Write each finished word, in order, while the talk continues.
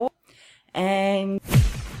And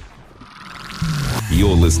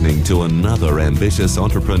you're listening to another ambitious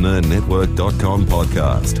entrepreneurnetwork.com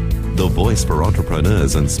podcast, the voice for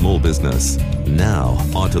entrepreneurs and small business. Now,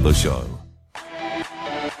 onto the show.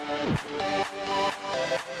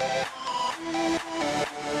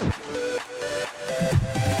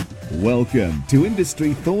 Welcome to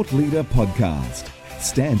Industry Thought Leader Podcast.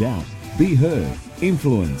 Stand out, be heard,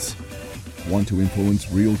 influence. Want to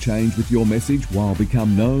influence real change with your message while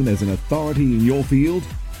become known as an authority in your field?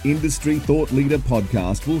 Industry Thought Leader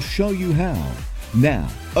Podcast will show you how. Now,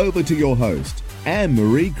 over to your host,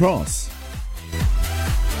 Anne-Marie Cross.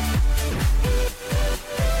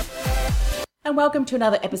 And welcome to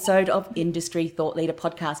another episode of Industry Thought Leader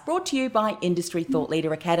Podcast, brought to you by Industry Thought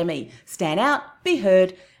Leader Academy. Stand out, be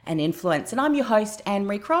heard, and influence. And I'm your host,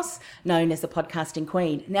 Anne-Marie Cross, known as the Podcasting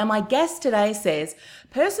Queen. Now, my guest today says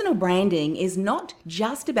personal branding is not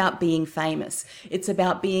just about being famous. It's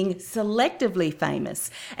about being selectively famous.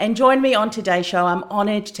 And join me on today's show. I'm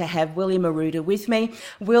honoured to have William Arruda with me.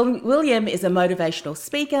 William is a motivational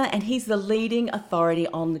speaker and he's the leading authority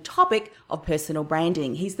on the topic of personal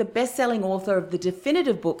branding. He's the best-selling author of the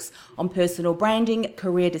definitive books on personal branding,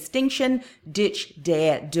 Career Distinction, Ditch,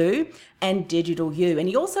 Dare, Do, and Digital You. And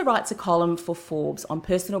he also writes a column for Forbes on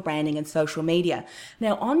personal branding and social media.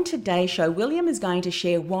 Now, on today's show, William is going to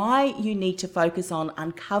share why you need to focus on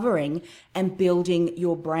uncovering and building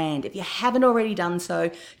your brand. If you haven't already done so,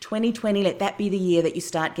 2020, let that be the year that you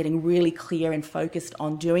start getting really clear and focused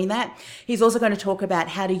on doing that. He's also going to talk about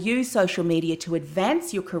how to use social media to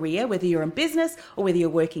advance your career, whether you're in business or whether you're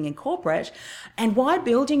working in corporate, and why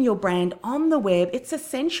building your brand on the web, it's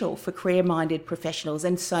essential for career-minded professionals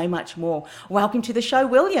and so much more. Welcome to the show,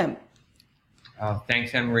 William.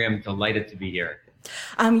 Thanks, Anne-Marie. I'm delighted to be here.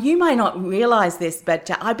 You may not realize this,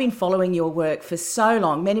 but I've been following your work for so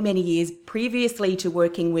long, many years. Previously to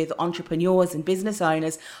working with entrepreneurs and business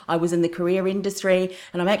owners, I was in the career industry,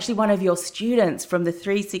 and I'm actually one of your students from the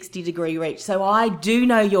 360 Degree Reach. So I do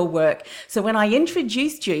know your work. So when I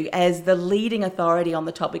introduced you as the leading authority on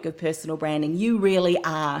the topic of personal branding, you really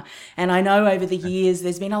are. And I know over the years,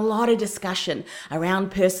 there's been a lot of discussion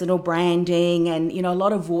around personal branding and, a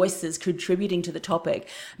lot of voices contributing to the topic.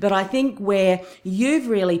 But I think where you've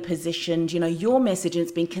really positioned, your message, and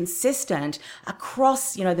it's been consistent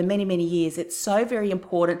across, the many years. It's so very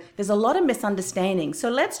important. There's a lot of misunderstanding.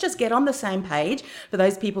 So let's just get on the same page for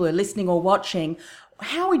those people who are listening or watching.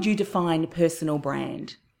 How would you define personal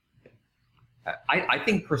brand? I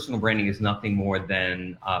think personal branding is nothing more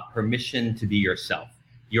than permission to be yourself,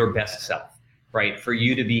 your best self, right? For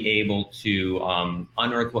you to be able to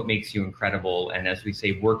unearth what makes you incredible. And as we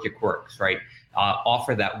say, work your quirks, right?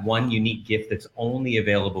 Offer that one unique gift that's only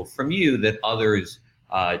available from you that others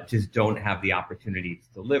just don't have the opportunity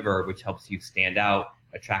to deliver, which helps you stand out,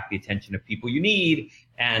 attract the attention of people you need,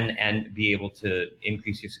 and be able to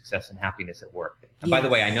increase your success and happiness at work. And by the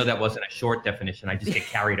way, I know that wasn't a short definition. I just get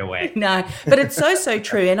carried away. No, but it's so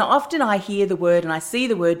true. And often I hear the word and I see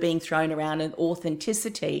the word being thrown around, in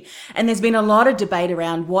authenticity. And there's been a lot of debate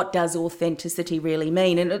around what does authenticity really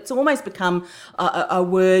mean. And it's almost become a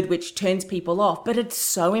word which turns people off, but it's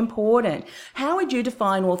so important. How would you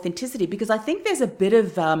define authenticity? Because I think there's a bit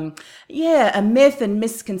of, a myth and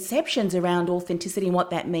misconceptions around authenticity and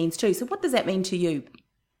what that means too. So what does that mean to you?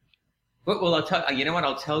 Well, I'll tell you know what.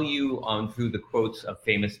 I'll tell you through the quotes of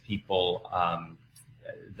famous people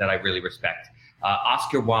that I really respect.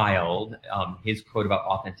 Oscar Wilde, his quote about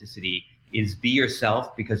authenticity is "Be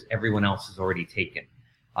yourself because everyone else is already taken."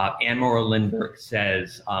 Anne-Marie Lindbergh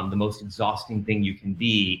says the most exhausting thing you can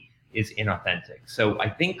be is inauthentic. So I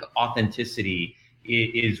think authenticity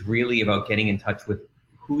is really about getting in touch with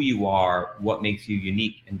who you are, what makes you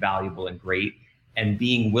unique and valuable and great, and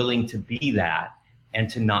being willing to be that and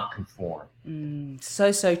to not conform.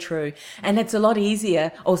 So true. And it's a lot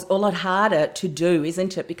easier or a lot harder to do,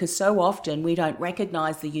 isn't it? Because so often we don't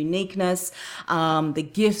recognize the uniqueness, the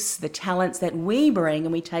gifts, the talents that we bring,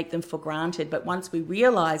 and we take them for granted. But once we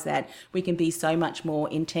realize that, we can be so much more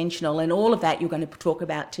intentional. And all of that you're going to talk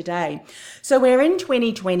about today. So we're in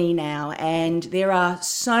 2020 now, and there are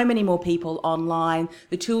so many more people online.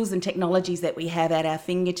 The tools and technologies that we have at our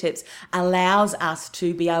fingertips allows us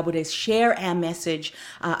to be able to share our message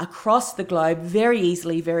across the globe very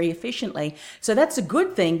easily, very efficiently. So that's a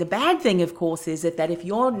good thing. The bad thing, of course, is that if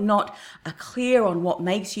you're not clear on what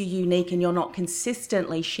makes you unique and you're not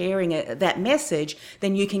consistently sharing that message,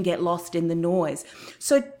 then you can get lost in the noise.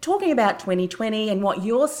 So talking about 2020 and what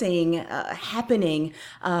you're seeing happening,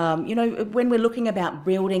 when we're looking about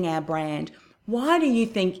building our brand, Why do you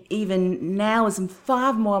think even now is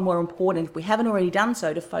far more important, if we haven't already done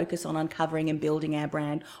so, to focus on uncovering and building our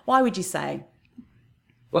brand? Why would you say?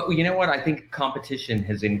 Well, you know what? I think competition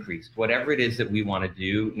has increased. Whatever it is that we want to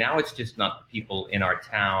do, now it's just not people in our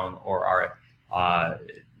town or our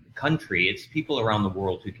country. It's people around the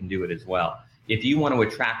world who can do it as well. If you want to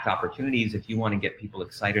attract opportunities, if you want to get people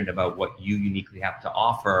excited about what you uniquely have to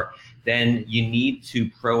offer, then you need to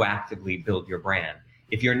proactively build your brand.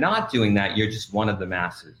 If you're not doing that, you're just one of the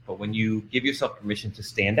masses. But when you give yourself permission to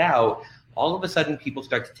stand out, all of a sudden people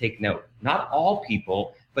start to take note. Not all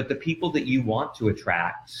people, but the people that you want to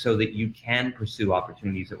attract, so that you can pursue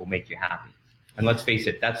opportunities that will make you happy. And let's face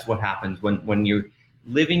it, that's what happens when you're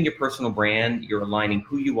living your personal brand. You're aligning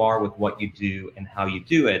who you are with what you do and how you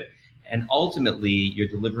do it. And ultimately, you're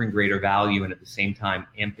delivering greater value and at the same time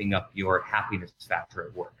amping up your happiness factor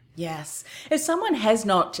at work. Yes. If someone has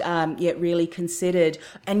not yet really considered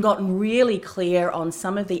and gotten really clear on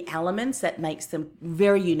some of the elements that makes them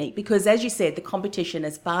very unique, because as you said, the competition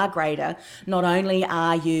is far greater. Not only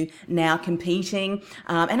are you now competing,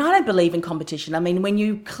 and I don't believe in competition. I mean, when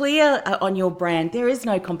you clear on your brand, there is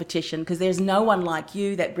no competition, because there's no one like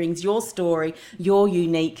you that brings your story, your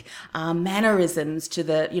unique mannerisms to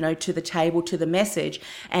the table, to the message.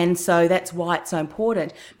 And so that's why it's so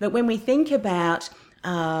important. But when we think about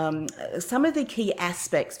some of the key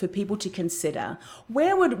aspects for people to consider,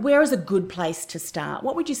 where is a good place to start?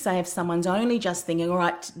 What would you say if someone's only just thinking, all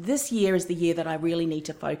right, this year is the year that I really need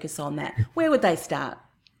to focus on that? Where would they start?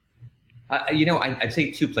 I'd say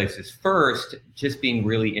two places. First, just being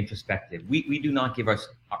really introspective. We do not give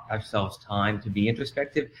ourselves time to be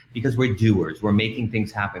introspective, because we're doers. We're making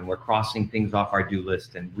things happen. We're crossing things off our do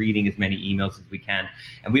list and reading as many emails as we can.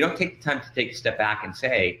 And we don't take the time to take a step back and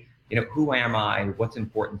say, who am I? What's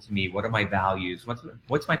important to me? What are my values?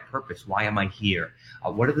 What's my purpose? Why am I here?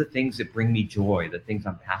 What are the things that bring me joy, the things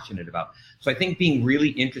I'm passionate about? So I think being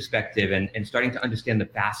really introspective and starting to understand the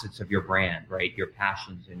facets of your brand, right? Your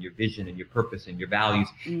passions and your vision and your purpose and your values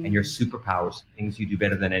and your superpowers, things you do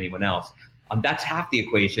better than anyone else. That's half the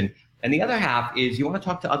equation. And the other half is you want to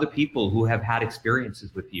talk to other people who have had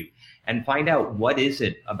experiences with you and find out what is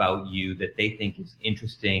it about you that they think is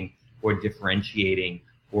interesting or differentiating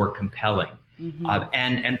or compelling. Mm-hmm.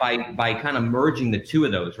 And by kind of merging the two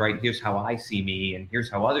of those, right? Here's how I see me and here's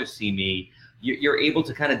how others see me. You're able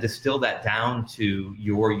to kind of distill that down to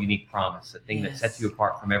your unique promise, the thing that sets you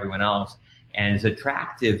apart from everyone else and is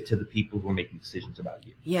attractive to the people who are making decisions about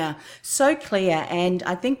you. Yeah, so clear. And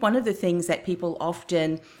I think one of the things that people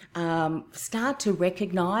often start to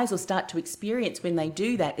recognize or start to experience when they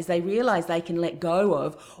do that is they realize they can let go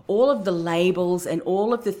of all of the labels and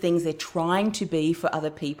all of the things they're trying to be for other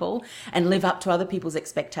people and live up to other people's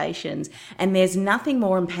expectations. And there's nothing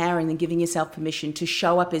more empowering than giving yourself permission to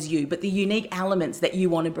show up as you, but the unique elements that you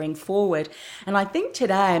want to bring forward. And I think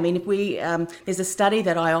today, I mean, if we there's a study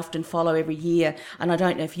that I often follow every year, and I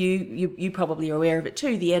don't know if you probably are aware of it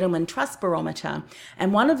too, the Edelman Trust Barometer.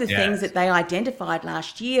 And one of the things that they identified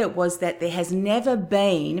last year was that there has never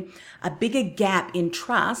been a bigger gap in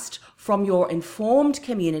trust from your informed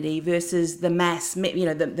community versus the mass,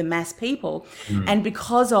 the mass people. And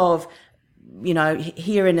because of,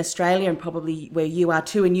 here in Australia and probably where you are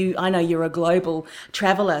too, and I know you're a global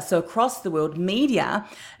traveller, so across the world, media,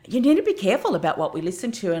 you need to be careful about what we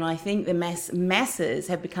listen to. And I think the masses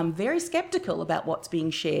have become very skeptical about what's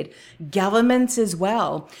being shared. Governments as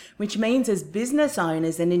well, which means as business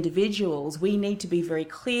owners and individuals, we need to be very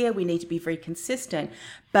clear, we need to be very consistent,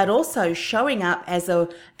 but also showing up as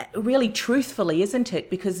really truthfully, isn't it?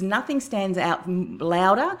 Because nothing stands out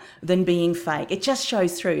louder than being fake. It just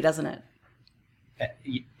shows through, doesn't it?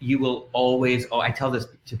 You will always, I tell this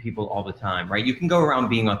to people all the time, right? You can go around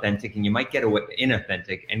being authentic and you might get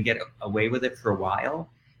inauthentic and get away with it for a while.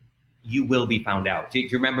 You will be found out. Do you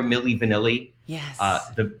remember Milli Vanilli? Yes.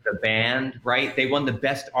 The band, right? They won the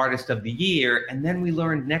best artist of the year. And then we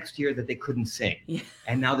learned next year that they couldn't sing. Yeah.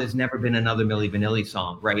 And now there's never been another Milli Vanilli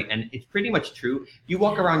song, right? And it's pretty much true. You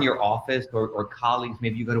walk around your office or colleagues,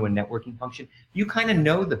 maybe you go to a networking function, you kind of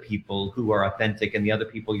know the people who are authentic and the other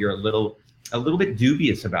people you're a little bit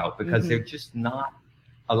dubious about because they're just not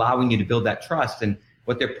allowing you to build that trust. And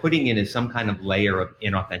what they're putting in is some kind of layer of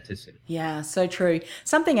inauthenticity. Yeah, so true.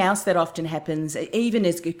 Something else that often happens, even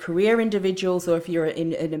as career individuals or if you're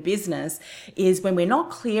in a business, is when we're not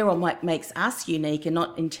clear on what makes us unique and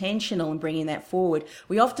not intentional in bringing that forward,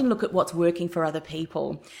 we often look at what's working for other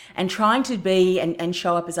people and trying to be and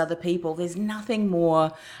show up as other people. There's nothing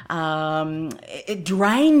more, it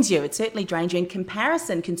drains you. It certainly drains you. And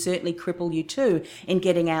comparison can certainly cripple you too in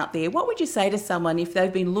getting out there. What would you say to someone if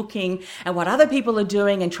they've been looking at what other people are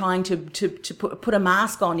doing and trying to put a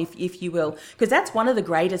mask on, if you will, because that's one of the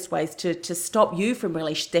greatest ways to stop you from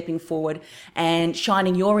really stepping forward and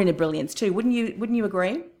shining your inner brilliance too. Wouldn't you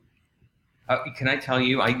agree? Can I tell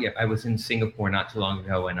you, I was in Singapore not too long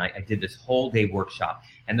ago, and I did this whole day workshop,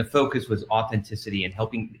 and the focus was authenticity and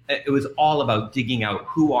helping. It was all about digging out,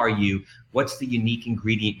 who are you? What's the unique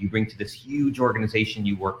ingredient you bring to this huge organization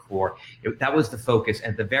you work for? That was the focus.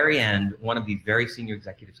 At the very end, one of these very senior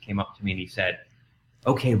executives came up to me and he said,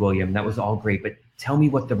 "Okay, William, that was all great, but tell me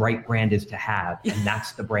what the right brand is to have, and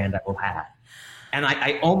that's the brand I will have." And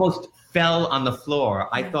I almost fell on the floor.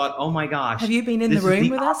 I thought, oh my gosh. Have you been in the room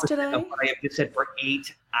with us today? Of what I have just said for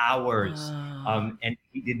 8 hours. And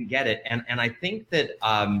he didn't get it. And I think that,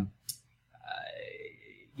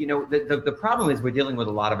 the problem is we're dealing with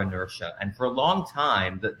a lot of inertia. And for a long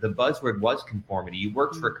time, the buzzword was conformity. You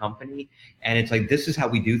worked for a company and it's like, this is how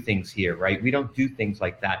we do things here, right? We don't do things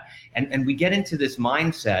like that. And we get into this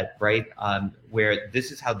mindset, right, where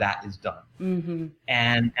this is how that is done. Mm-hmm.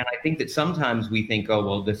 And I think that sometimes we think, oh,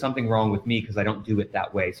 well, there's something wrong with me because I don't do it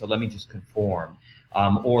that way. So let me just conform.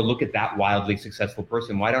 Or look at that wildly successful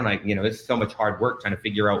person. Why don't I, it's so much hard work trying to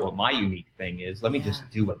figure out what my unique thing is. Let me just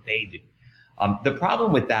do what they do. The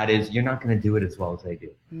problem with that is you're not going to do it as well as they do.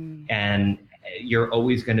 And you're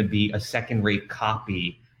always going to be a second-rate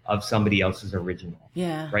copy of somebody else's original.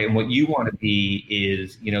 Yeah. Right. And what you want to be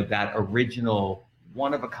is, that original,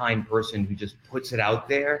 one-of-a-kind person who just puts it out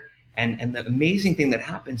there. And the amazing thing that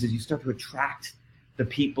happens is you start to attract the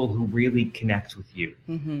people who really connect with you.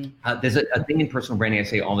 Mm-hmm. There's a thing in personal branding I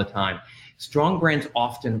say all the time. Strong brands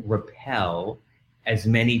often repel as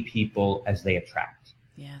many people as they attract.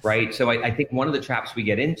 Yes. Right. So I think one of the traps we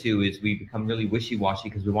get into is we become really wishy-washy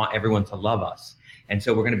because we want everyone to love us. And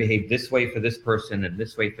so we're going to behave this way for this person and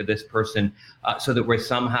this way for this person, so that we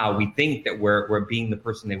think that we're being the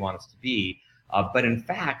person they want us to be. But in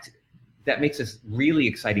fact, that makes us really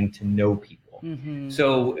exciting to know people. Mm-hmm.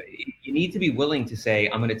 So you need to be willing to say,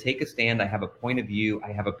 I'm going to take a stand. I have a point of view.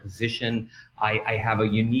 I have a position. I have a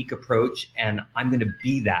unique approach, and I'm going to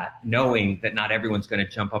be that, knowing that not everyone's going to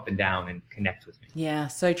jump up and down and connect with me. Yeah,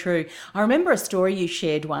 so true. I remember a story you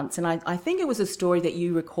shared once, and I think it was a story that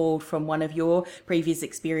you recalled from one of your previous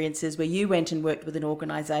experiences where you went and worked with an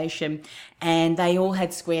organisation and they all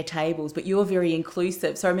had square tables, but you were very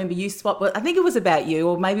inclusive. So I remember you swapped, I think it was about you,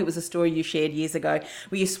 or maybe it was a story you shared years ago,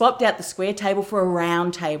 where you swapped out the square table for a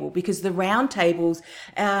round table because the round tables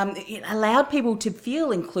allowed people to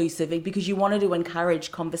feel inclusive because you wanted to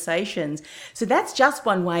encourage conversations. So that's just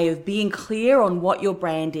one way of being clear on what your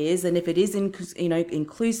brand is, and if it is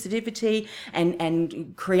inclusivity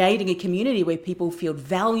and creating a community where people feel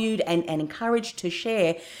valued and encouraged to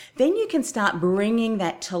share, then you can start bringing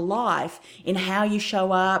that to life in how you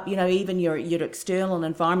show up, even your external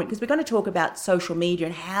environment, because we're going to talk about social media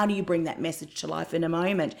and how do you bring that message to life in a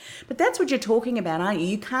moment. But that's what you're talking about, aren't you?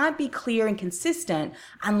 You can't be clear and consistent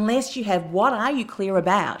unless you have what are you clear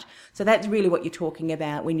about. So that's really what you're talking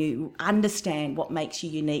about when you understand what makes you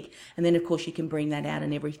unique. And then, of course, you can bring that out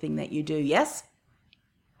in everything that you do. Yes?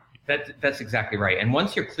 That's exactly right. And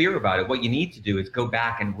once you're clear about it, what you need to do is go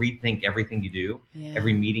back and rethink everything you do,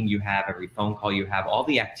 every meeting you have, every phone call you have, all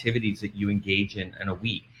the activities that you engage in a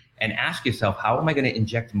week, and ask yourself, how am I going to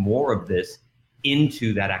inject more of this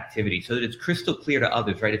into that activity so that it's crystal clear to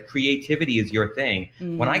others, right? If creativity is your thing,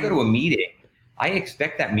 when I go to a meeting, I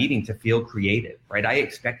expect that meeting to feel creative, right? I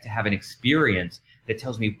expect to have an experience that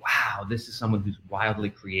tells me, wow, this is someone who's wildly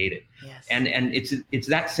creative. Yes. And it's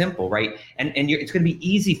that simple, right? And it's going to be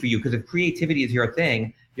easy for you because if creativity is your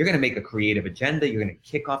thing, you're going to make a creative agenda. You're going to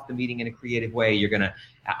kick off the meeting in a creative way. You're going to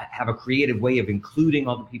have a creative way of including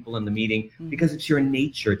all the people in the meeting because it's your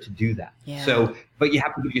nature to do that. Yeah. So, but you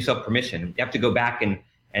have to give yourself permission. You have to go back and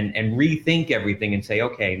rethink everything and say,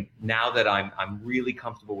 okay, now that I'm really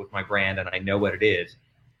comfortable with my brand and I know what it is,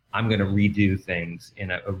 I'm going to redo things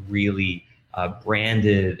in a really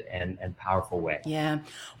branded and powerful way. Yeah.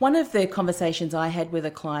 One of the conversations I had with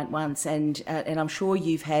a client once, and I'm sure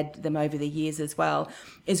you've had them over the years as well,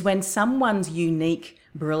 is when someone's unique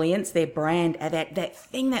brilliance, their brand, that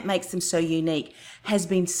thing that makes them so unique has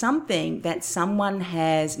been something that someone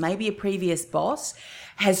has, maybe a previous boss,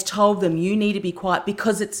 has told them you need to be quiet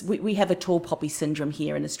because we have a tall poppy syndrome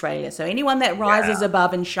here in Australia. So anyone that rises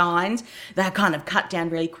above and shines, they're kind of cut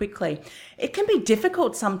down really quickly. It can be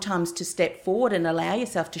difficult sometimes to step forward and allow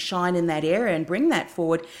yourself to shine in that area and bring that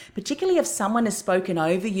forward, particularly if someone has spoken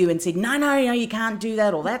over you and said, no, you can't do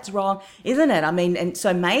that, or that's wrong, isn't it? I mean, and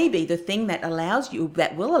so maybe the thing that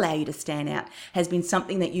will allow you to stand out has been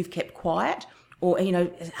something that you've kept quiet, or,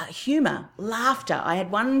 humor, laughter. I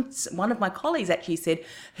had one of my colleagues actually said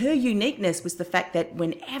her uniqueness was the fact that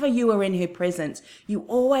whenever you were in her presence, you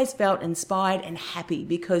always felt inspired and happy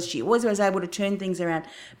because she always was able to turn things around,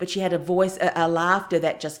 but she had a voice, a laughter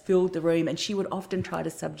that just filled the room, and she would often try to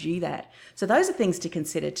subdue that. So those are things to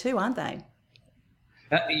consider too, aren't they?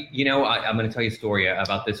 I'm going to tell you a story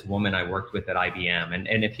about this woman I worked with at IBM.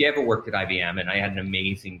 And if you ever worked at IBM, and I had an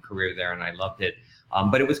amazing career there and I loved it,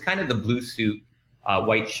 but it was kind of the blue suit,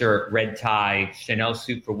 white shirt, red tie, Chanel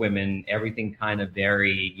suit for women, everything kind of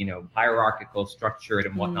very, hierarchical, structured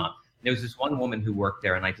and whatnot. There was this one woman who worked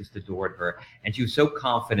there and I just adored her. And she was so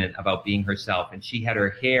confident about being herself. And she had her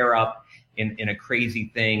hair up in a crazy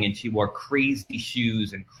thing, and she wore crazy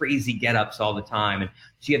shoes and crazy get-ups all the time. And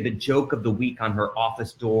she had the joke of the week on her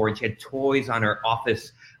office door, and she had toys on her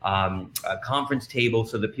office conference table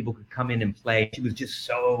so that people could come in and play. She was just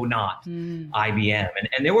so not IBM.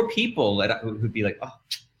 And there were people who'd be like, oh,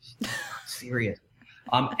 she's not serious.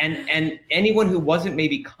 And anyone who wasn't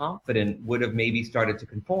maybe confident would have maybe started to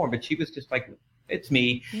conform, but she was just like, it's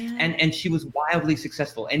me. Yeah. And she was wildly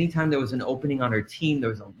successful. Anytime there was an opening on her team, there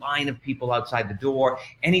was a line of people outside the door.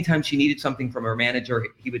 Anytime she needed something from her manager,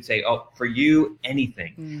 he would say, oh, for you,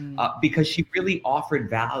 anything. Because she really offered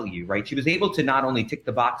value, right? She was able to not only tick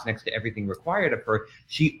the box next to everything required of her,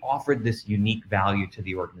 she offered this unique value to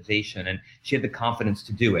the organization, and she had the confidence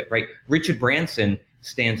to do it, right? Richard Branson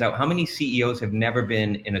stands out. How many CEOs have never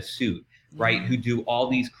been in a suit, right? Who do all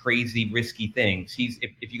these crazy, risky things.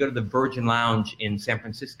 If you go to the Virgin Lounge in San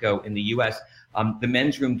Francisco in the US, the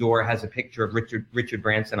men's room door has a picture of Richard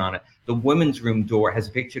Branson on it. The women's room door has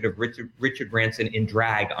a picture of Richard Branson in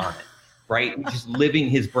drag on it, right? Just living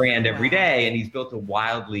his brand every day. And he's built a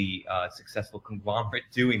wildly successful conglomerate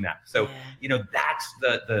doing that. So,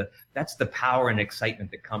 that's the power and excitement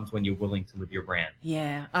that comes when you're willing to live your brand.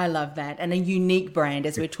 Yeah, I love that. And a unique brand,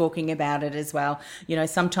 as we're talking about it as well.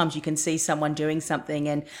 Sometimes you can see someone doing something,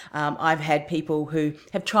 and I've had people who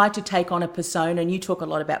have tried to take on a persona, and you talk a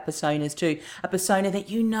lot about personas too, a persona that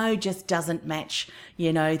just doesn't match,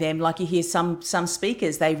 them. Like you hear some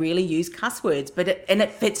speakers, they really use cuss words, but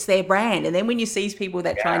it fits their brand. And then when you see people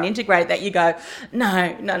that try and integrate that, you go,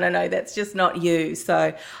 no, that's just not you.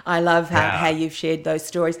 So I love how you've shared those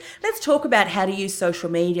stories. Let's talk about how to use social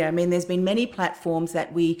media. I mean, there's been many platforms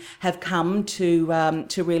that we have come to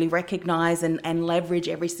really recognize and leverage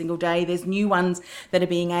every single day. There's new ones that are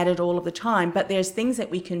being added all of the time, but there's things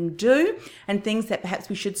that we can do and things that perhaps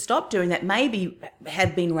we should stop doing that maybe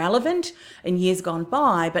have been relevant in years gone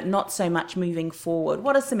by, but not so much moving forward.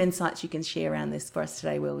 What are some insights you can share around this for us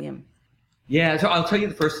today, William? Yeah, so I'll tell you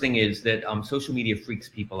the first thing is that social media freaks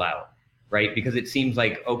people out. Right? Because it seems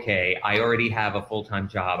like, okay, I already have a full-time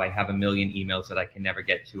job. I have a million emails that I can never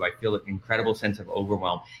get to. I feel an incredible sense of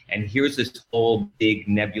overwhelm. And here's this whole big,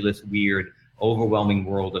 nebulous, weird, overwhelming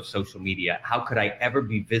world of social media. How could I ever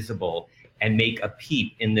be visible and make a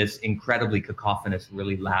peep in this incredibly cacophonous,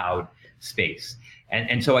 really loud space?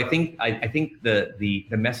 And so I think the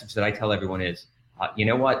message that I tell everyone is, you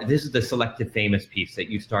know what? This is the selective famous piece that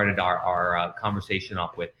you started our conversation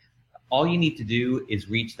off with. All you need to do is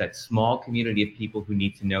reach that small community of people who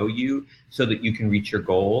need to know you so that you can reach your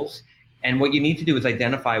goals. And what you need to do is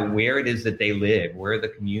identify where it is that they live, where are the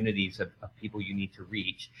communities of people you need to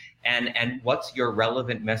reach, and what's your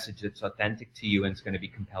relevant message that's authentic to you and it's going to be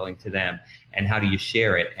compelling to them, and how do you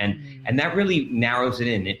share it? And that really narrows it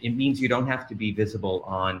in. It means you don't have to be visible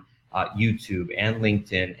on YouTube and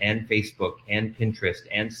LinkedIn and Facebook and Pinterest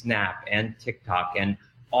and Snap and TikTok and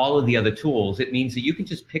all of the other tools. It means that you can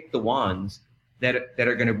just pick the ones that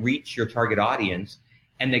are going to reach your target audience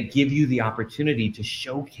and that give you the opportunity to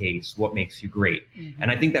showcase what makes you great. And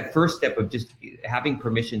I think that first step of just having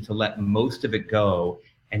permission to let most of it go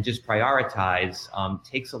and just prioritize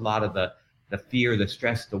takes a lot of the fear, the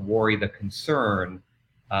stress, the worry, the concern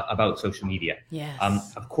about social media. Yes.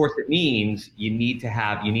 Of course, it means you need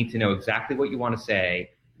to know exactly what you want to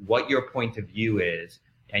say, what your point of view is,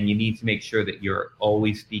 and you need to make sure that you're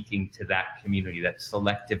always speaking to that community, that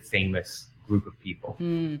selective, famous group of people.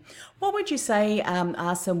 What would you say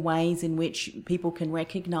are some ways in which people can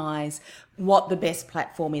recognize what the best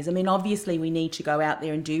platform is? I mean, obviously we need to go out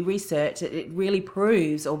there and do research. It really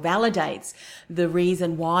proves or validates the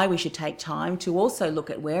reason why we should take time to also look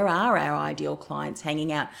at where are our ideal clients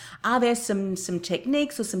hanging out. Are there some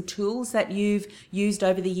techniques or some tools that you've used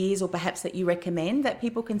over the years, or perhaps that you recommend that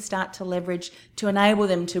people can start to leverage to enable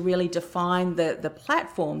them to really define the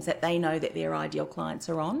platforms that they know that their ideal clients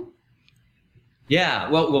are on? Yeah,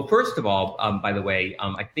 well, first of all, by the way,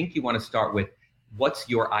 I think you want to start with what's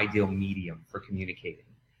your ideal medium for communicating,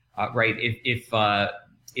 right? If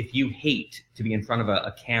if you hate to be in front of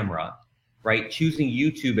a camera, right, choosing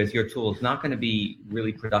YouTube as your tool is not going to be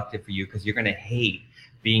really productive for you, because you're going to hate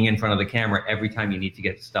being in front of the camera every time you need to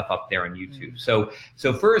get stuff up there on YouTube.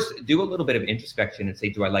 So first, do a little bit of introspection and say,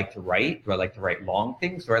 do I like to write? Do I like to write long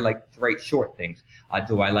things? Do I like to write short things?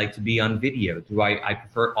 Do I like to be on video? Do I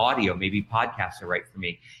prefer audio? Maybe podcasts are right for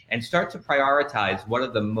me. And start to prioritize what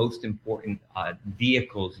are the most important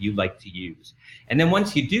vehicles you like to use. And then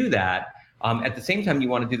once you do that, at the same time, you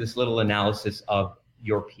want to do this little analysis of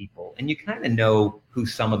your people, and you kind of know who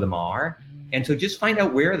some of them are. And so just find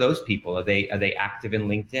out, where are those people? Are they active in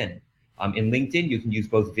LinkedIn? In LinkedIn, you can use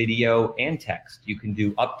both video and text. You can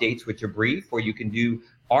do updates, which are brief, or you can do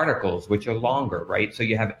articles, which are longer, right? So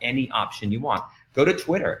you have any option you want. Go to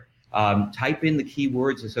Twitter, type in the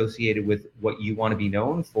keywords associated with what you want to be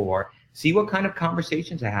known for. See what kind of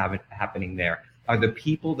conversations are happening there. Are the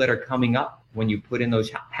people that are coming up when you put in those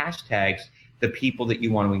hashtags the people that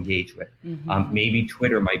you want to engage with? Maybe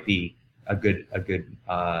Twitter might be a good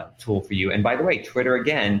tool for you. And by the way, Twitter,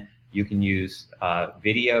 again, you can use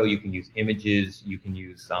video, you can use images, you can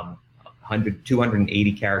use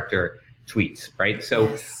 280 character tweets, right?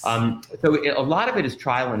 So a lot of it is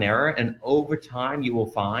trial and error, and over time you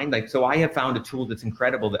will find, so I have found a tool that's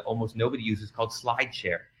incredible that almost nobody uses, called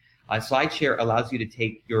SlideShare. SlideShare allows you to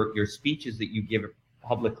take your speeches that you give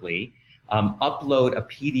publicly, upload a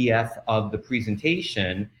PDF of the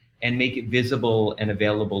presentation, and make it visible and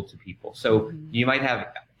available to people. So you might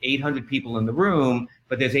have 800 people in the room,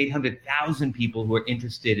 but there's 800,000 people who are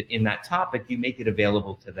interested in that topic. You make it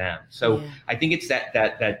available to them. So I think it's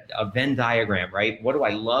that Venn diagram, right? What do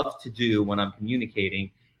I love to do when I'm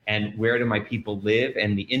communicating? And where do my people live?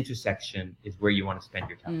 And the intersection is where you want to spend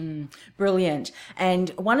your time. Brilliant. And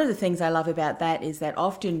one of the things I love about that is that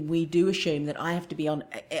often we do assume that I have to be on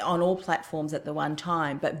all platforms at the one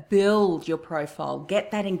time, but build your profile, get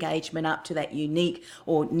that engagement up to that unique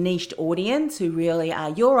or niched audience who really are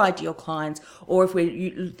your ideal clients. Or if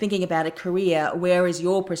we're thinking about a career, where is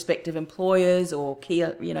your prospective employers or key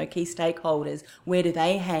stakeholders? Where do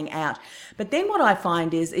they hang out? But then what I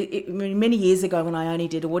find is, many years ago when I only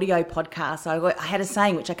did audio podcasts, I had a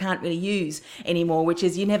saying which I can't really use anymore, which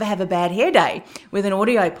is, you never have a bad hair day with an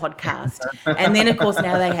audio podcast. And then of course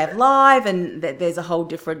now they have live, and there's a whole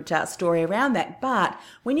different story around that. But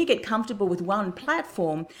when you get comfortable with one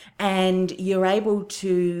platform and you're able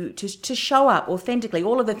to show up authentically,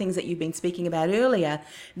 all of the things that you've been speaking about earlier,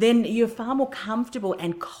 then you're far more comfortable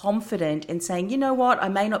and confident in saying, you know what, I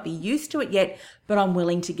may not be used to it yet, but I'm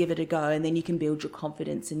willing to give it a go. And then you can build your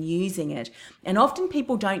confidence in using it. And often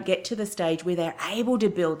people don't get to the stage where they're able to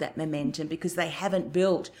build that momentum because they haven't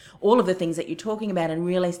built all of the things that you're talking about and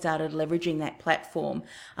really started leveraging that platform.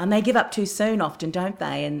 And they give up too soon often, don't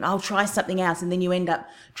they? And I'll try something else. And then you end up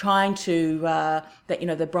trying to,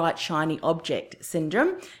 the bright, shiny object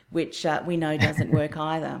syndrome, which we know doesn't work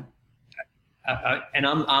either. And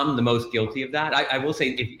I'm the most guilty of that. I will say,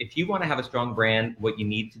 if you want to have a strong brand, what you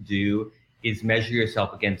need to do is measure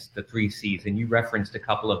yourself against the 3 C's, and you referenced a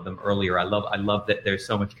couple of them earlier. I love that there's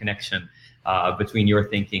so much connection between your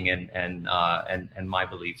thinking and my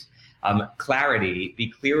beliefs. Clarity, be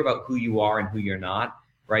clear about who you are and who you're not.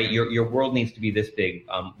 Right, your world needs to be this big.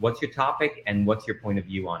 What's your topic and what's your point of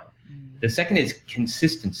view on it? The second is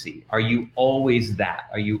consistency. Are you always that?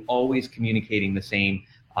 Are you always communicating the same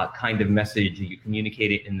kind of message? Do you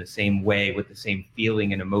communicate it in the same way with the same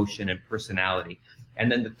feeling and emotion and personality?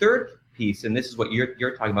 And then the third piece, and this is what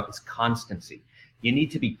you're talking about, is constancy. You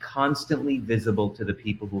need to be constantly visible to the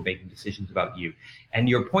people who are making decisions about you. And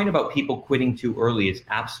your point about people quitting too early is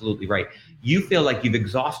absolutely right. You feel like you've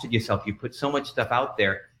exhausted yourself. You put so much stuff out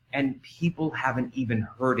there and people haven't even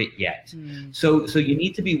heard it yet. So you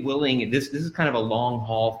need to be willing. This is kind of a long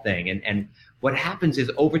haul thing. And what happens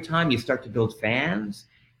is, over time you start to build fans,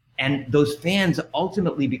 and those fans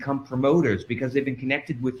ultimately become promoters because they've been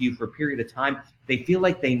connected with you for a period of time. They feel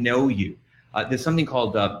like they know you. There's something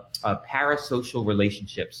called parasocial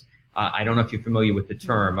relationships. I don't know if you're familiar with the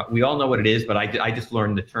term. We all know what it is, but I just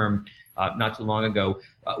learned the term not too long ago,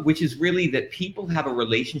 which is really that people have a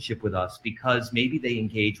relationship with us because maybe they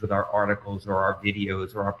engage with our articles or our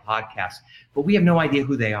videos or our podcasts, but we have no idea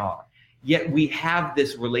who they are. Yet we have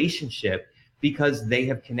this relationship because they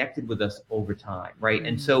have connected with us over time, right?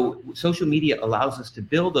 And so social media allows us to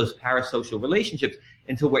build those parasocial relationships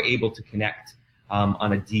until we're able to connect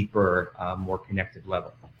on a deeper, more connected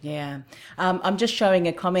level. Yeah. I'm just showing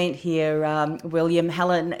a comment here, William.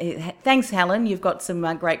 Helen, thanks, Helen. You've got some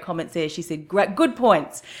great comments there. She said, good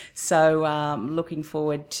points. So looking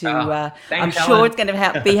forward to, thanks, I'm Helen. sure it's going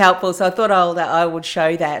to be helpful. So I thought I would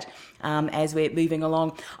show that. as we're moving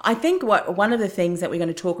along. I think one of the things that we're going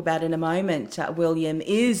to talk about in a moment, William,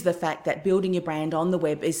 is the fact that building your brand on the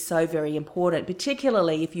web is so very important,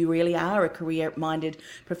 particularly if you really are a career-minded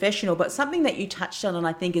professional. But something that you touched on, and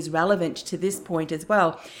I think is relevant to this point as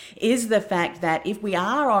well, is the fact that if we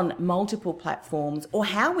are on multiple platforms, or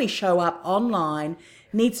how we show up online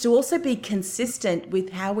needs to also be consistent with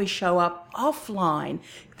how we show up offline.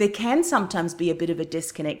 There can sometimes be a bit of a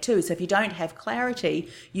disconnect too. So if you don't have clarity,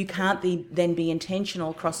 you can't then be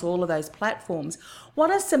intentional across all of those platforms. What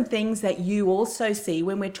are some things that you also see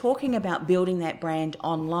when we're talking about building that brand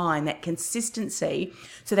online, that consistency,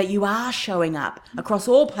 so that you are showing up across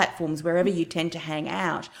all platforms wherever you tend to hang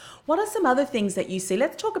out? What are some other things that you see?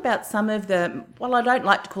 Let's talk about some of the, well, I don't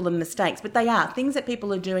like to call them mistakes, but they are things that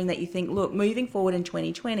people are doing that you think, look, moving forward in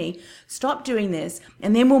 2020, stop doing this,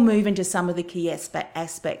 and then we'll move into some of the key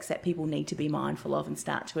aspects that people need to be mindful of and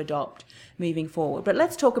start to adopt moving forward. But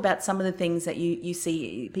let's talk about some of the things that you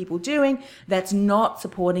see people doing that's not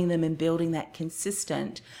supporting them in building that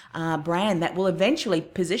consistent brand that will eventually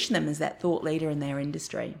position them as that thought leader in their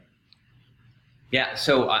industry. Yeah,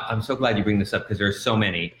 so I'm so glad you bring this up, because there's so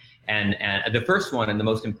many. And the first one, and the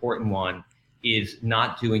most important one, is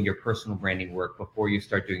not doing your personal branding work before you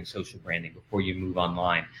start doing social branding, before you move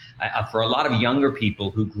online. For a lot of younger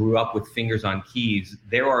people who grew up with fingers on keys,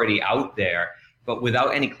 they're already out there, but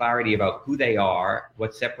without any clarity about who they are,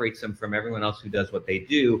 what separates them from everyone else who does what they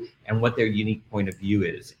do, and what their unique point of view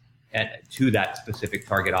is to that specific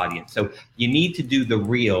target audience. So you need to do the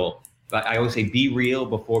real. But I always say be real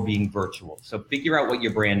before being virtual. So figure out what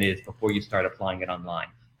your brand is before you start applying it online.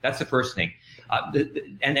 That's the first thing.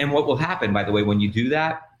 And what will happen, by the way, when you do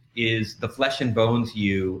that, is the flesh and bones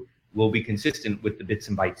you will be consistent with the bits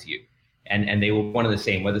and bytes you. And they will be one and the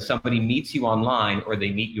same. Whether somebody meets you online or they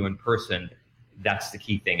meet you in person, that's the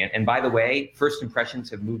key thing. And by the way, first impressions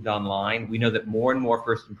have moved online. We know that more and more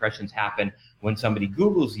first impressions happen when somebody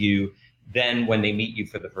Googles you than when they meet you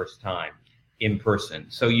for the first time in person.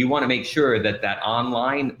 So you want to make sure that that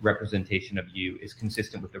online representation of you is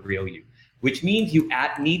consistent with the real you, which means you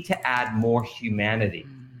need to add more humanity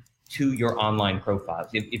to your online profiles.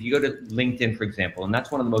 If you go to LinkedIn, for example, and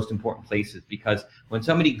that's one of the most important places, because when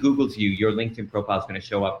somebody Googles you, your LinkedIn profile is going to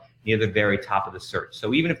show up near the very top of the search.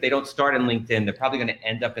 So even if they don't start in LinkedIn, they're probably going to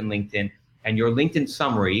end up in LinkedIn, and your LinkedIn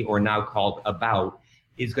summary, or now called About,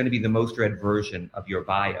 is going to be the most read version of your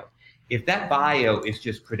bio. If that bio is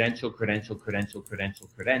just credential,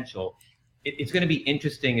 it's going to be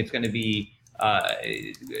interesting. It's going to be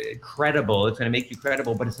credible. It's going to make you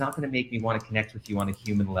credible, but it's not going to make me want to connect with you on a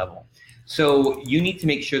human level. So you need to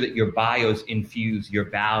make sure that your bios infuse your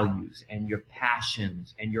values and your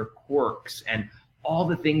passions and your quirks and all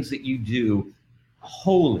the things that you do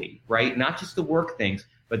wholly, right? Not just the work things,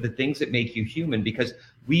 but the things that make you human, because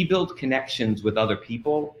we build connections with other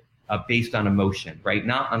people based on emotion, right?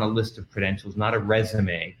 Not on a list of credentials, not a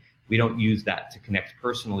resume. We don't use that to connect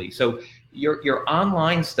personally. So your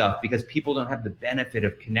online stuff, because people don't have the benefit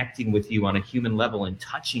of connecting with you on a human level and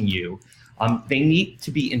touching you, they need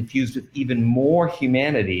to be infused with even more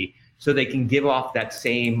humanity so they can give off that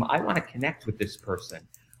same, I want to connect with this person.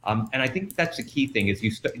 And I think that's the key thing, is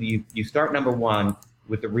you start number one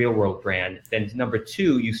with the real world brand. Then number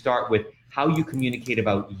two, you start with how you communicate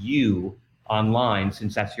about you online,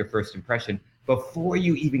 since that's your first impression, before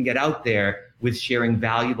you even get out there with sharing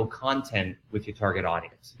valuable content with your target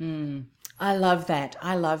audience. I love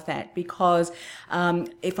that, because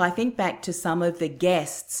if I think back to some of the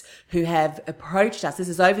guests who have approached us, this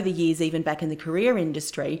is over the years, even back in the career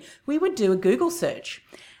industry, we would do a Google search.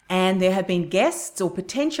 And there have been guests or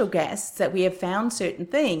potential guests that we have found certain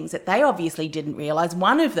things that they obviously didn't realize.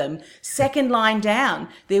 One of them, second line down,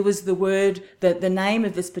 there was the word, the name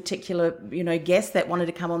of this particular, guest that wanted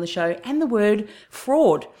to come on the show, and the word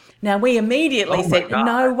fraud. Now we immediately said,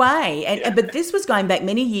 no way. But this was going back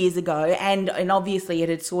many years ago, and obviously it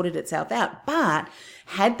had sorted itself out. But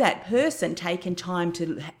had that person taken time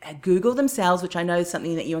to Google themselves, which I know is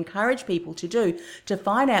something that you encourage people to do, to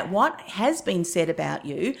find out what has been said about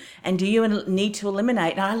you, and do you need to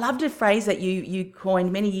eliminate. And I loved a phrase that you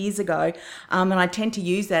coined many years ago, and I tend to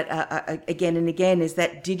use that again and again, is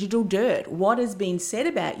that digital dirt. What has been said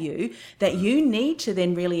about you that you need to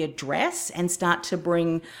then really address and start to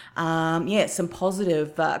bring some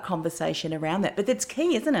positive conversation around that. But that's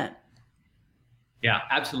key, isn't it? Yeah,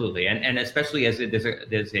 absolutely, and especially as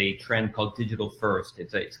there's a trend called digital first.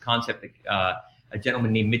 It's a concept that a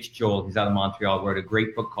gentleman named Mitch Joel, he's out of Montreal, wrote a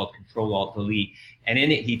great book called Control Alt Delete, and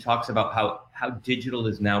in it he talks about how digital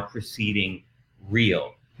is now preceding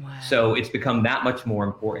real. Wow. So it's become that much more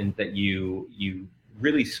important that you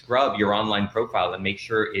really scrub your online profile and make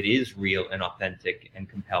sure it is real and authentic and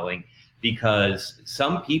compelling, because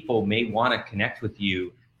some people may want to connect with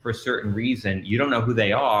you for a certain reason. You don't know who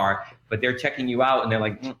they are, but they're checking you out and they're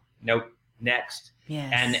like, nope, next.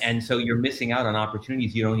 Yes. And so you're missing out on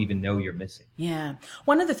opportunities you don't even know you're missing. Yeah.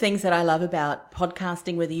 One of the things that I love about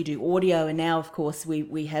podcasting, whether you do audio, and now, of course,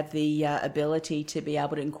 we have the ability to be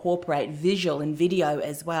able to incorporate visual and video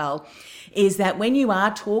as well, is that when you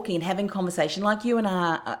are talking and having conversation like you and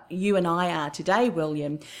I are today,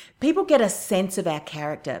 William, people get a sense of our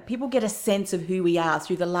character. People get a sense of who we are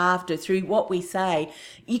through the laughter, through what we say.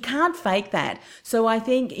 You can't fake that. So I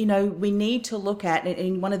think, we need to look at,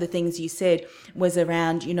 and one of the things you said was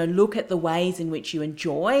around, look at the ways in which you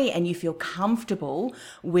enjoy and you feel comfortable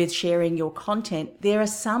with sharing your content. There are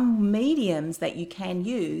some mediums that you can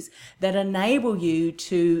use that enable you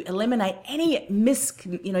to eliminate any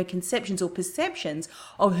misconceptions or perceptions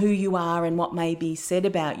of who you are and what may be said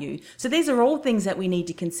about you. So these are all things that we need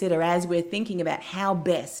to consider as we're thinking about how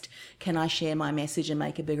best can I share my message and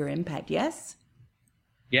make a bigger impact. Yes?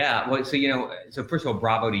 Yeah. Well, so first of all,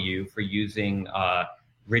 bravo to you for using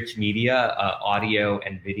rich media, audio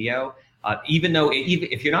and video. Even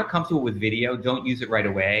if you're not comfortable with video, don't use it right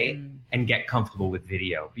away and get comfortable with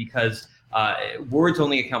video, because words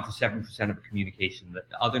only account for 7% of communication. The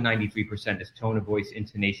other 93% is tone of voice,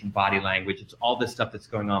 intonation, body language. It's all this stuff that's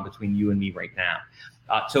going on between you and me right now.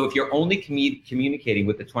 So if you're only communicating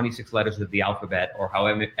with the 26 letters of the alphabet, or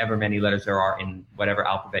however many letters there are in whatever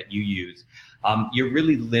alphabet you use, you're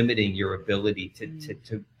really limiting your ability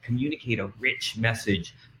to communicate a rich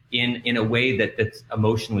message in a way that's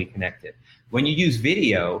emotionally connected. When you use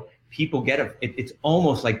video, people get it's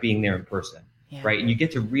almost like being there in person. Yeah. Right. And you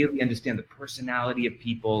get to really understand the personality of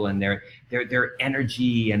people and their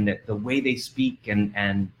energy and the way they speak and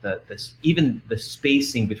even the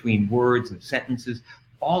spacing between words and sentences.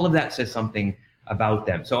 All of that says something about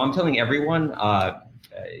them. So I'm telling everyone,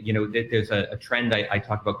 there's a trend I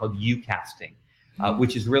talk about called you casting,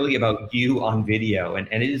 which is really about you on video. And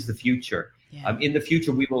it is the future. Yeah. In the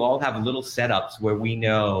future, we will all have little setups where we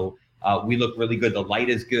know we look really good, the light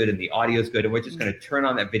is good and the audio is good, and we're just going to turn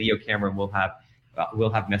on that video camera and we'll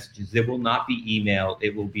have messages. There will not be email,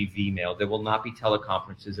 it will be Vmail. There will not be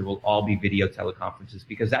teleconferences, it will all be video teleconferences,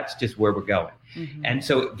 because that's just where we're going. Mm-hmm. And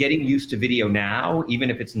so getting used to video now, even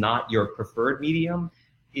if it's not your preferred medium,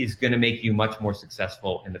 is going to make you much more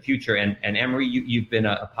successful in the future. And Emery, you've been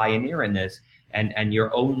a pioneer in this, and you're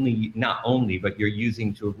but you're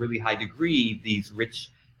using to a really high degree these rich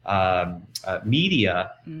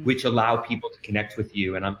media, which allow people to connect with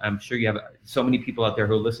you. And I'm sure you have so many people out there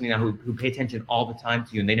who are listening now who pay attention all the time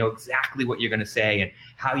to you, and they know exactly what you're going to say and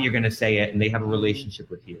how you're going to say it, and they have a relationship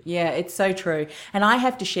with you. Yeah, it's so true. And I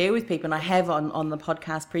have to share with people, and I have on the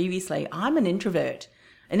podcast previously, I'm an introvert.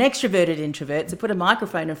 An extroverted introvert, so put a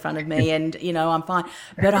microphone in front of me and, I'm fine.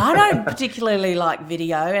 But I don't particularly like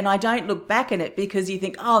video, and I don't look back at it because you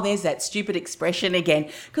think, oh, there's that stupid expression again,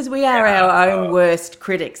 because we are our own worst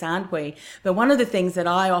critics, aren't we? But one of the things that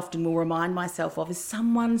I often will remind myself of is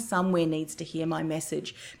someone somewhere needs to hear my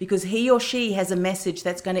message, because he or she has a message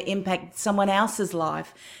that's going to impact someone else's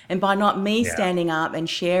life. And by not me standing up and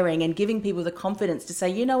sharing and giving people the confidence to say,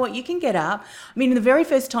 you know what, you can get up. I mean, the very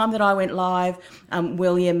first time that I went live,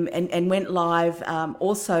 William, and went live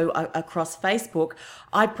also across Facebook,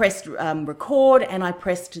 I pressed record and I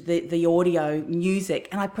pressed the audio music,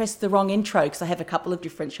 and I pressed the wrong intro because I have a couple of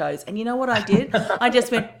different shows. And you know what I did? I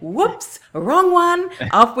just went, whoops, wrong one.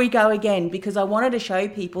 Off we go again, because I wanted to show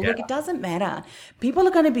people, look, it doesn't matter. People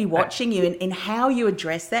are going to be watching you, and how you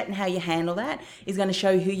address that and how you handle that is going to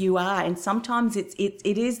show who you are. And sometimes it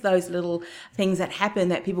is those little things that happen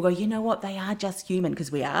that people go, you know what, they are just human,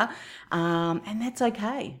 because we are. And that's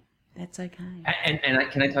okay. That's okay.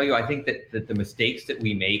 And can I tell you, I think that the mistakes that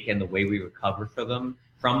we make and the way we recover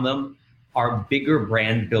from them are bigger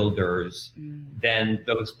brand builders than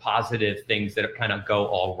those positive things that kind of go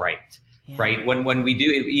all right. Yeah. Right. When we do,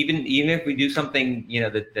 even if we do something,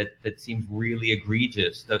 that seems really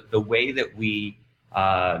egregious, the way that we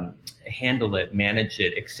handle it, manage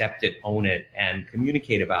it, accept it, own it, and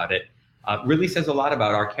communicate about it really says a lot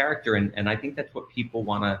about our character. And I think that's what people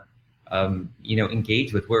want to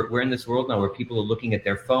engage with. We're in this world now where people are looking at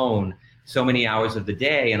their phone so many hours of the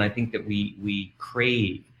day, and I think that we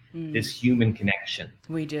crave this human connection.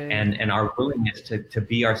 We do, and our willingness to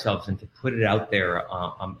be ourselves and to put it out there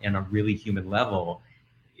on a really human level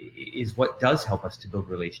is what does help us to build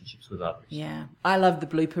relationships with others. Yeah, I love the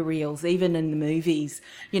blooper reels, even in the movies.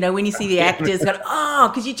 You know, when you see the actors go,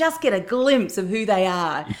 because you just get a glimpse of who they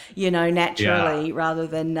are, you know, naturally, rather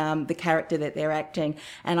than the character that they're acting.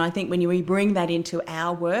 And I think when we bring that into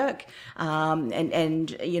our work,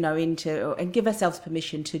 and you know, and give ourselves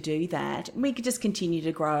permission to do that, we could just continue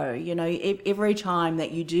to grow. You know, every time that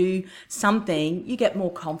you do something, you get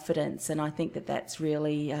more confidence, and I think that that's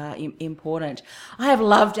really important. I have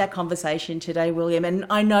loved our conversation today, William, and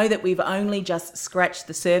I know that we've only just scratched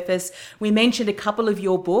the surface. We mentioned a couple of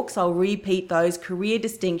your books. I'll repeat those: Career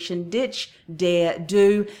Distinction, Ditch, Dare,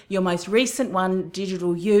 Do. Your most recent one,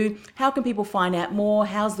 Digital You. How can people find out more?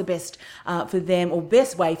 How's the best for them, or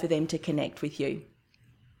best way for them to connect with you?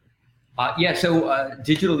 So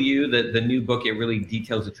Digital You, the new book, it really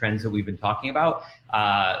details the trends that we've been talking about.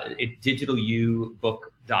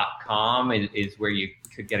 DigitalYouBook.com is where you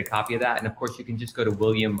could get a copy of that. And of course, you can just go to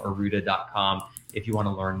williamaruda.com if you want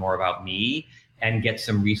to learn more about me and get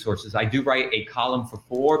some resources. I do write a column for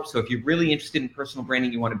Forbes. So if you're really interested in personal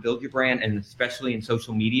branding, you want to build your brand, and especially in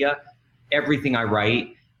social media, everything I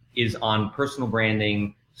write is on personal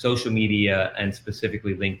branding, social media, and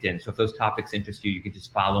specifically LinkedIn. So if those topics interest you, you can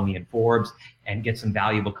just follow me in Forbes and get some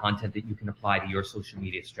valuable content that you can apply to your social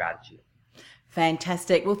media strategy.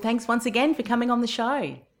 Fantastic. Well, thanks once again for coming on the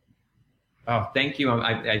show. Oh, thank you.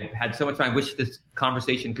 I had so much fun. I wish this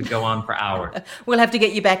conversation could go on for hours. We'll have to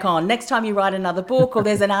get you back on. Next time you write another book, or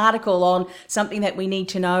there's an article on something that we need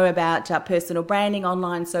to know about personal branding,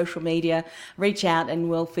 online, social media, reach out and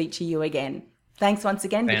we'll feature you again. Thanks once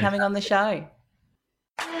again for coming on the show.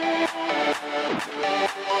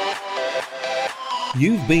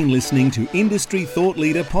 You've been listening to Industry Thought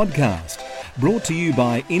Leader Podcast, brought to you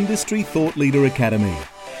by Industry Thought Leader Academy.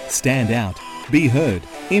 Stand out, be heard,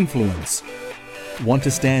 influence. Want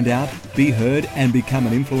to stand out, be heard, and become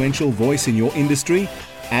an influential voice in your industry?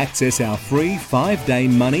 Access our free 5-day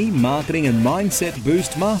money, marketing, and mindset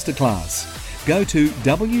boost masterclass. Go to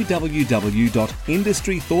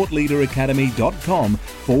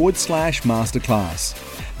www.industrythoughtleaderacademy.com/masterclass.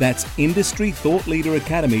 That's